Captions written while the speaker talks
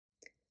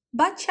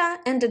Bacha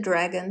and the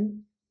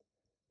Dragon.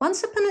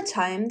 Once upon a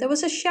time there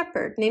was a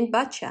shepherd named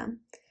Bacha.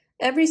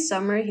 Every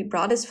summer he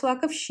brought his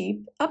flock of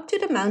sheep up to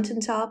the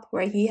mountaintop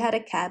where he had a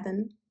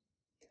cabin.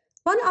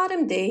 One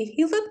autumn day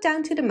he looked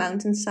down to the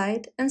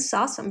mountainside and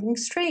saw something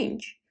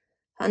strange.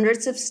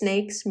 Hundreds of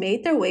snakes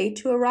made their way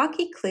to a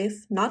rocky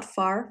cliff not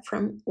far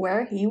from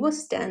where he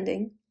was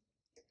standing.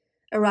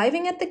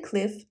 Arriving at the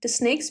cliff, the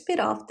snakes bit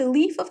off the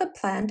leaf of a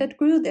plant that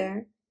grew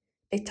there.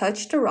 They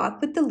touched the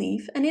rock with the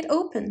leaf and it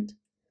opened.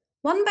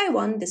 One by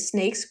one the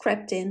snakes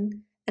crept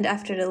in, and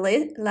after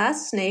the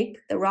last snake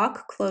the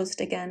rock closed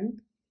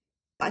again.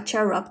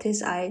 Bacha rubbed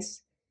his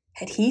eyes.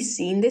 Had he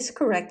seen this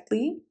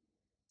correctly?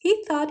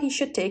 He thought he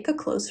should take a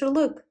closer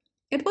look.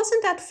 It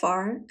wasn't that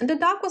far, and the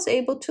dog was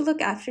able to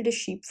look after the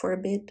sheep for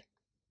a bit.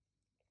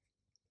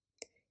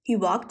 He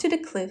walked to the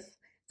cliff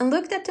and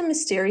looked at the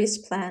mysterious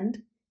plant.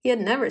 He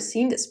had never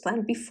seen this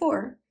plant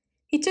before.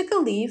 He took a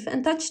leaf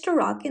and touched the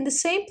rock in the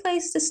same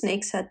place the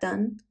snakes had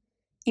done.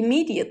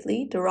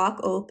 Immediately the rock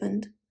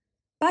opened.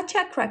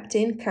 Bacha crept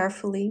in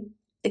carefully.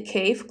 The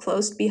cave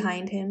closed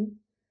behind him.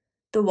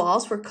 The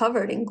walls were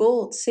covered in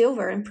gold,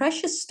 silver, and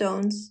precious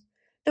stones.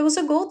 There was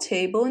a gold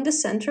table in the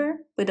center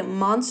with a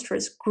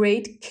monstrous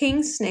great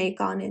king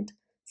snake on it,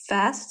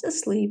 fast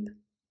asleep.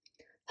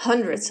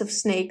 Hundreds of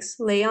snakes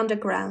lay on the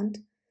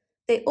ground.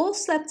 They all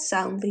slept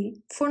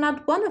soundly, for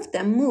not one of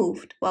them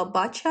moved while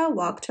Bacha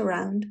walked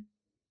around.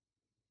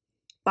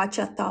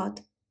 Bacha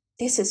thought,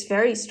 "This is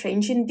very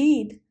strange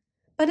indeed,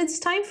 but it's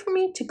time for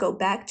me to go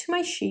back to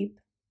my sheep."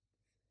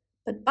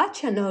 But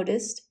Bacha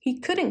noticed he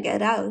couldn't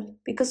get out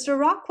because the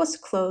rock was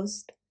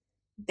closed.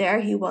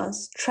 There he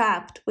was,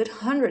 trapped with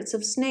hundreds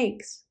of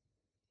snakes.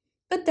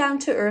 But down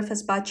to earth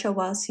as Bacha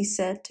was, he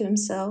said to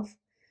himself,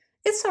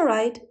 "It's all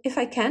right, if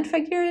I can't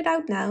figure it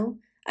out now,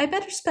 I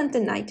better spend the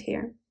night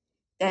here."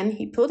 Then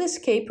he pulled his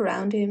cape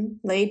around him,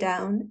 lay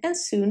down, and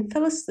soon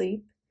fell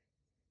asleep.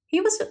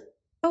 He was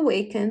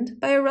awakened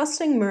by a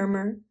rustling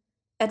murmur.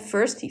 At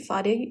first he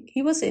thought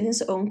he was in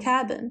his own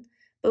cabin,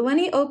 but when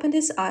he opened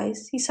his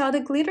eyes, he saw the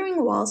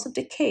glittering walls of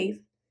the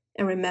cave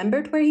and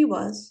remembered where he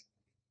was.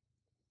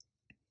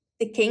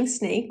 The king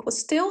snake was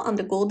still on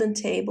the golden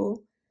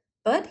table,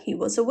 but he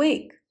was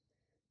awake.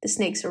 The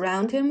snakes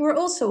around him were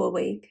also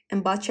awake,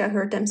 and Bacha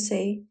heard them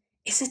say,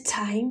 "Is it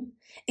time?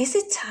 Is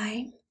it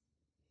time?"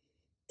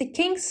 The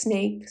king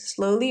snake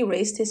slowly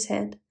raised his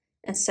head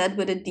and said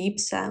with a deep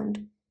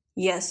sound,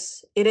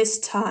 "Yes, it is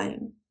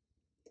time."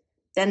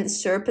 Then the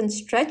serpent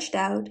stretched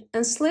out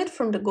and slid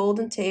from the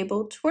golden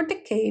table toward the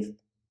cave,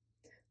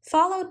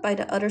 followed by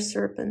the other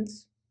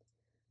serpents.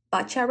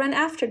 Bacha ran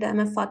after them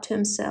and thought to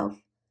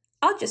himself,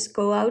 "I'll just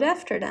go out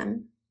after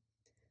them."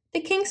 The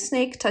king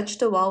snake touched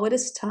the wall with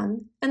his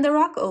tongue, and the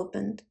rock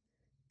opened.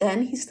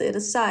 Then he slid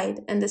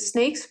aside, and the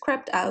snakes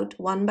crept out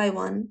one by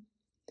one.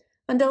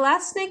 When the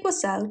last snake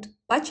was out,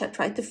 Bacha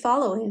tried to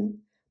follow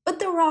him, but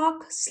the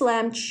rock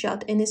slammed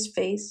shut in his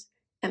face,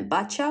 and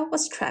Bacha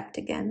was trapped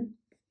again.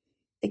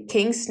 The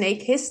king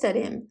snake hissed at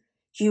him,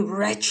 "You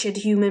wretched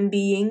human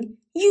being!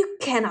 You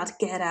cannot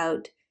get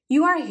out!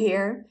 You are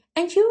here,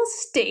 and you will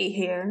stay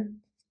here!"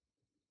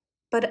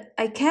 "But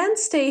I can't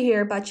stay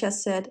here," Bacha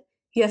said.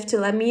 "You have to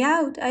let me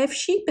out. I have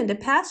sheep in the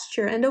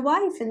pasture and a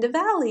wife in the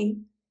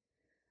valley."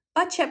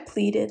 Bacha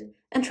pleaded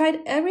and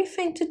tried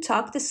everything to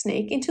talk the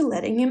snake into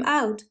letting him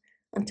out,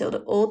 until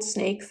the old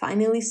snake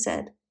finally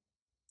said,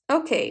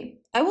 "Okay,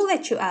 I will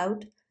let you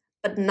out,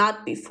 but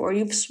not before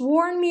you've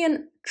sworn me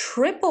a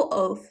triple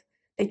oath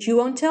that you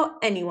won't tell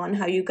anyone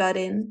how you got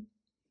in."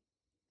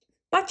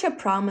 Bacha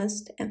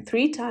promised, and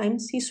 3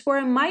 times he swore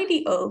a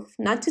mighty oath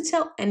not to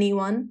tell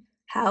anyone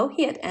how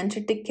he had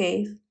entered the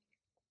cave.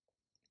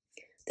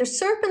 The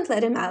serpent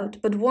let him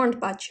out, but warned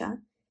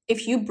Bacha,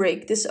 "If you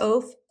break this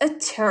oath, a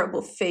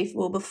terrible fate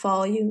will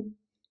befall you."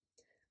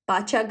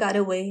 Bacha got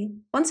away.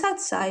 Once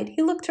outside,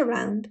 he looked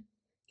around.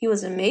 He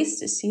was amazed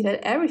to see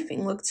that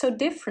everything looked so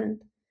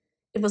different.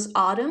 It was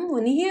autumn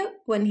when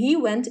he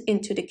went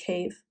into the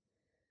cave,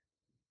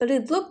 but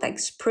it looked like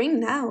spring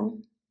now.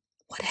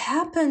 "What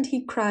happened?"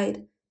 he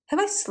cried. "Have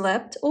I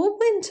slept all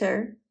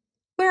winter?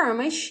 Where are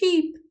my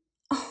sheep?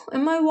 Oh,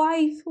 and my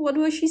wife, what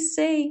will she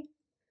say?"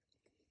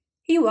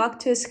 He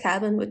walked to his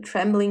cabin with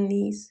trembling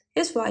knees.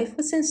 His wife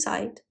was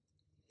inside.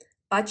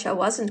 Bacha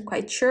wasn't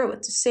quite sure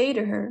what to say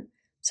to her,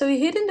 so he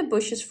hid in the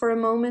bushes for a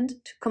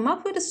moment to come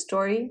up with a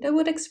story that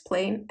would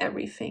explain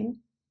everything.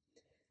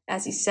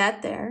 As he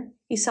sat there,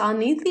 he saw a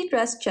neatly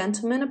dressed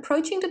gentleman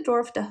approaching the door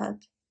of the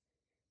hut.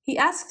 He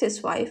asked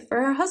his wife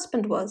where her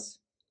husband was.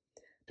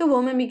 The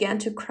woman began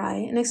to cry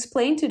and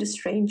explained to the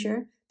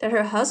stranger that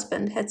her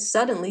husband had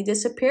suddenly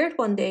disappeared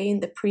one day in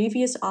the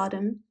previous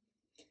autumn.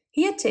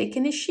 He had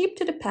taken his sheep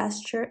to the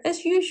pasture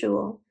as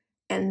usual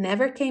and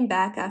never came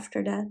back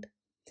after that.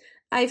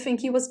 "I think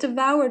he was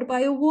devoured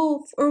by a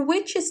wolf, or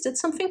witches did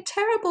something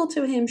terrible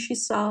to him," she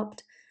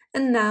sobbed.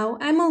 "And now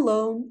I'm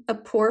alone, a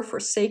poor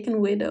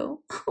forsaken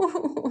widow."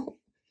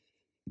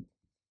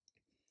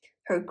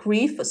 Her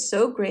grief was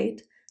so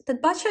great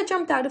that Bacha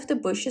jumped out of the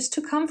bushes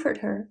to comfort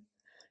her.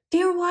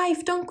 "Dear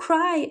wife, don't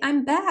cry,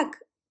 I'm back.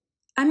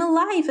 I'm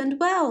alive and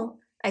well.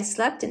 I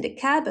slept in the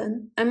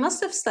cabin. I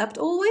must have slept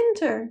all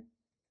winter."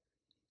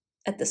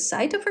 At the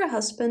sight of her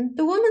husband,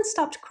 the woman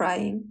stopped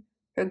crying.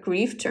 Her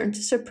grief turned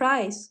to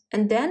surprise,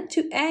 and then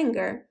to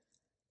anger.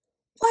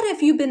 "What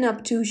have you been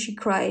up to?" she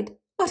cried.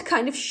 "What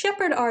kind of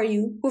shepherd are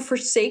you, who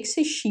forsakes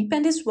his sheep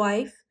and his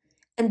wife,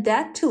 and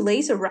that to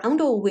laze around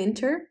all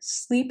winter,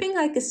 sleeping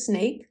like a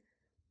snake?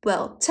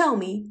 Well, tell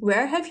me,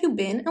 where have you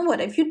been and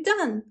what have you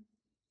done?"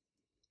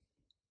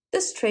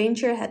 The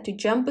stranger had to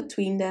jump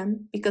between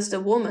them, because the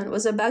woman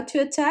was about to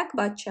attack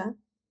Batya.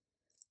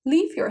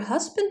 "Leave your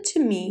husband to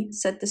me,"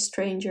 said the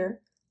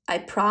stranger. "I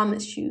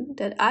promise you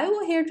that I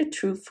will hear the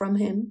truth from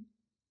him."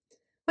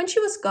 When she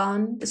was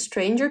gone, the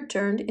stranger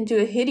turned into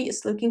a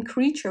hideous-looking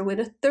creature with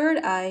a third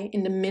eye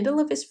in the middle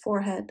of his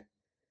forehead.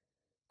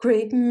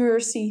 "Great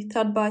mercy,"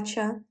 thought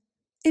Batya.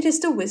 "It is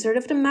the wizard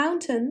of the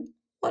mountain.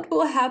 What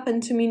will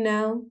happen to me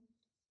now?"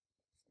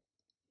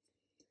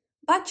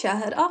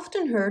 Batya had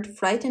often heard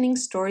frightening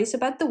stories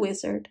about the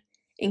wizard,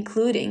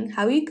 including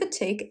how he could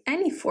take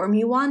any form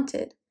he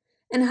wanted,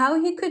 and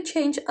how he could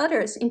change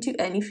others into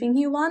anything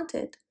he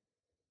wanted.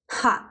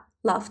 "Ha!"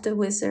 laughed the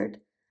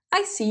wizard.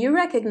 "I see you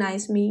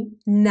recognize me.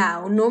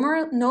 Now, no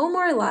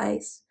more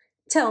lies.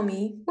 Tell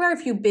me, where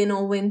have you been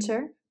all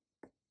winter?"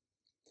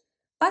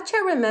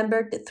 Batya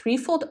remembered the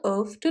threefold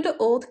oath to the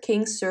old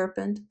king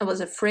serpent and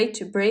was afraid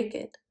to break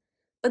it.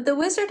 But the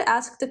wizard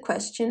asked the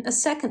question a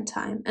second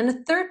time and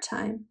a third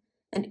time,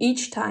 and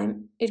each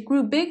time it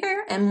grew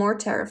bigger and more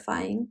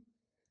terrifying.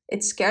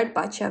 It scared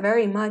Batya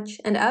very much,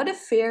 and out of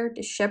fear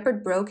the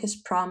shepherd broke his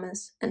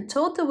promise and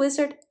told the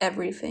wizard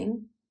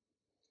everything.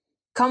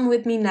 "Come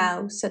with me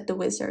now," said the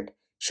wizard.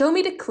 "Show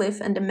me the cliff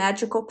and the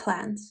magical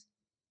plants."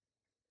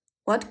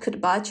 What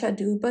could Batya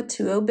do but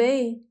to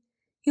obey?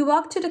 He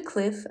walked to the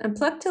cliff and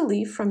plucked a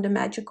leaf from the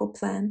magical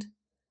plant.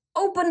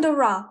 "Open the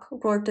rock!"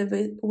 roared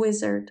the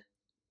wizard.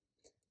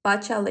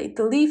 Batya laid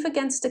the leaf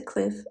against the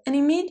cliff, and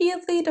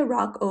immediately the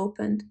rock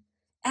opened.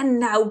 "And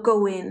now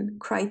go in!"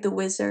 cried the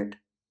wizard.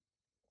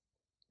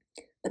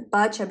 But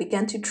Batya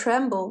began to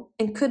tremble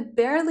and could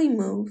barely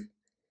move.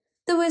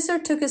 The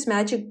wizard took his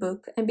magic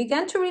book and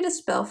began to read a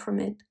spell from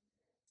it.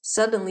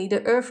 Suddenly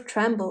the earth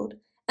trembled,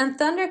 and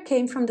thunder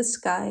came from the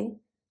sky.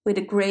 With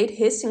a great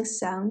hissing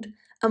sound,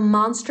 a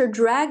monster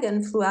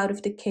dragon flew out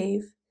of the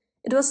cave.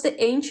 It was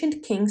the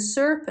ancient king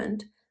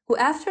serpent, who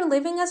after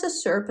living as a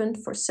serpent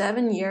for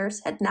 7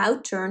 years had now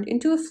turned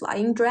into a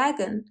flying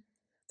dragon.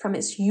 From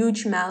his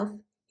huge mouth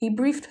he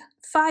breathed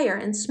fire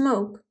and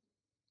smoke.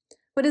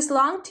 With his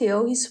long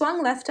tail he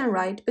swung left and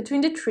right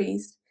between the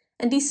trees,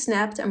 and he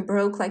snapped and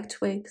broke like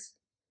twigs.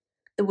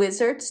 The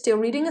wizard, still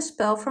reading a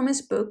spell from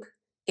his book,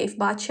 gave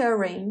Batya a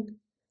rein.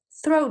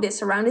 "Throw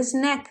this around his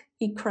neck,"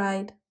 he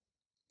cried.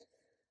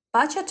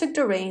 Batya took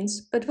the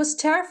reins, but was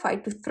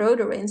terrified to throw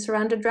the reins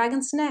around the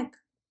dragon's neck.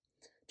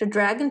 The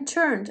dragon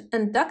turned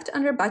and ducked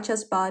under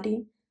Batya's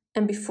body,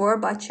 and before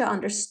Batya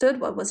understood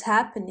what was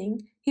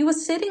happening, he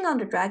was sitting on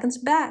the dragon's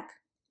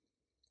back.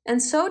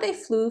 And so they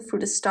flew through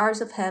the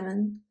stars of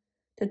heaven.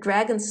 The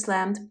dragon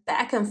slammed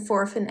back and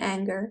forth in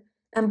anger,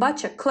 and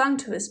Batya clung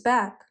to his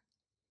back.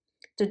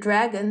 The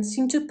dragon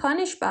seemed to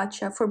punish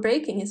Batya for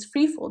breaking his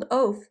threefold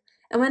oath,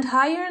 and went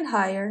higher and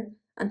higher,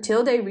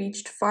 until they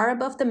reached far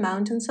above the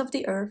mountains of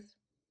the earth.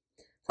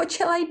 "What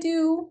shall I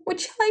do? What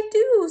shall I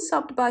do?"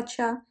 sobbed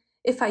Batya.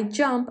 "If I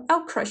jump,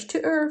 I'll crush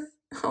to earth.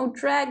 Oh,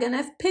 dragon,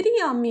 have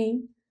pity on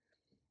me."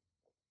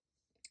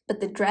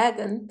 But the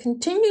dragon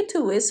continued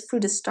to whisk through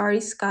the starry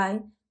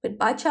sky, with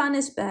Batya on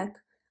his back,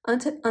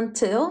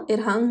 until it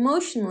hung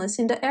motionless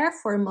in the air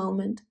for a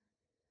moment.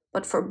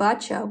 But for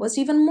Batya was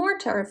even more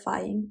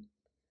terrifying.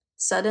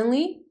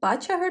 Suddenly,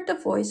 Batya heard the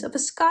voice of a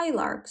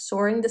skylark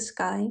soaring the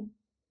sky.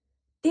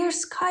 "Dear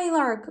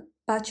skylark,"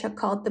 Batya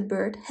called the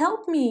bird,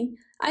 "help me!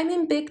 I'm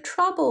in big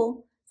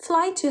trouble.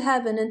 Fly to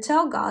heaven and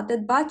tell God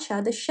that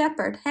Batya the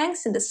shepherd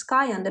hangs in the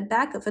sky on the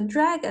back of a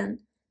dragon.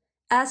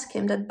 Ask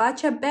him that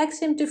Batya begs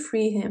him to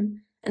free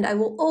him, and I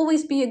will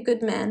always be a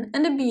good man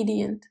and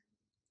obedient."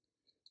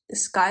 The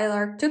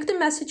skylark took the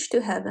message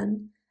to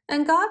heaven,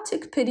 and God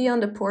took pity on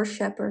the poor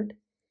shepherd.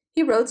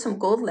 He wrote some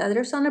gold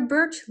letters on a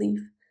birch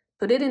leaf,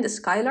 put it in the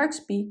skylark's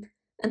beak,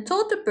 and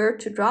told the bird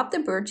to drop the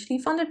birch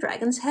leaf on the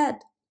dragon's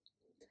head.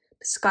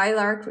 The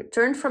skylark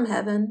returned from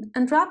heaven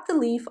and dropped the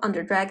leaf on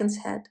the dragon's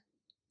head.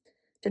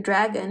 The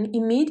dragon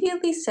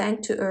immediately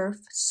sank to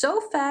earth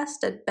so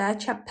fast that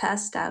Batya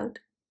passed out.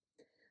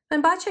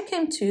 When Batya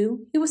came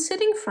to, he was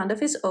sitting in front of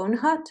his own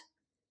hut.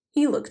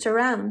 He looked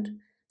around.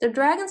 The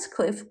dragon's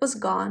cliff was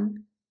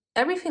gone.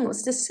 Everything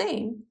was the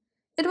same.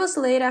 It was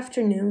late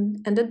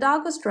afternoon, and the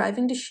dog was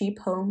driving the sheep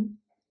home.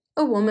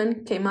 A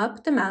woman came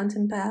up the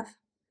mountain path.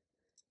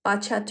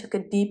 Batya took a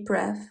deep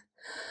breath.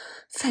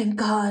 "Thank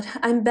God,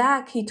 I'm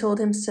back," he told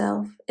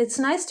himself. "It's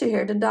nice to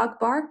hear the dog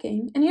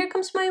barking, and here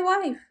comes my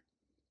wife.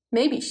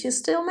 Maybe she's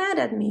still mad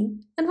at me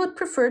and would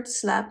prefer to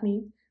slap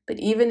me, but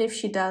even if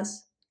she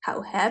does,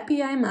 how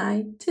happy am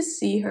I to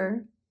see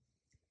her."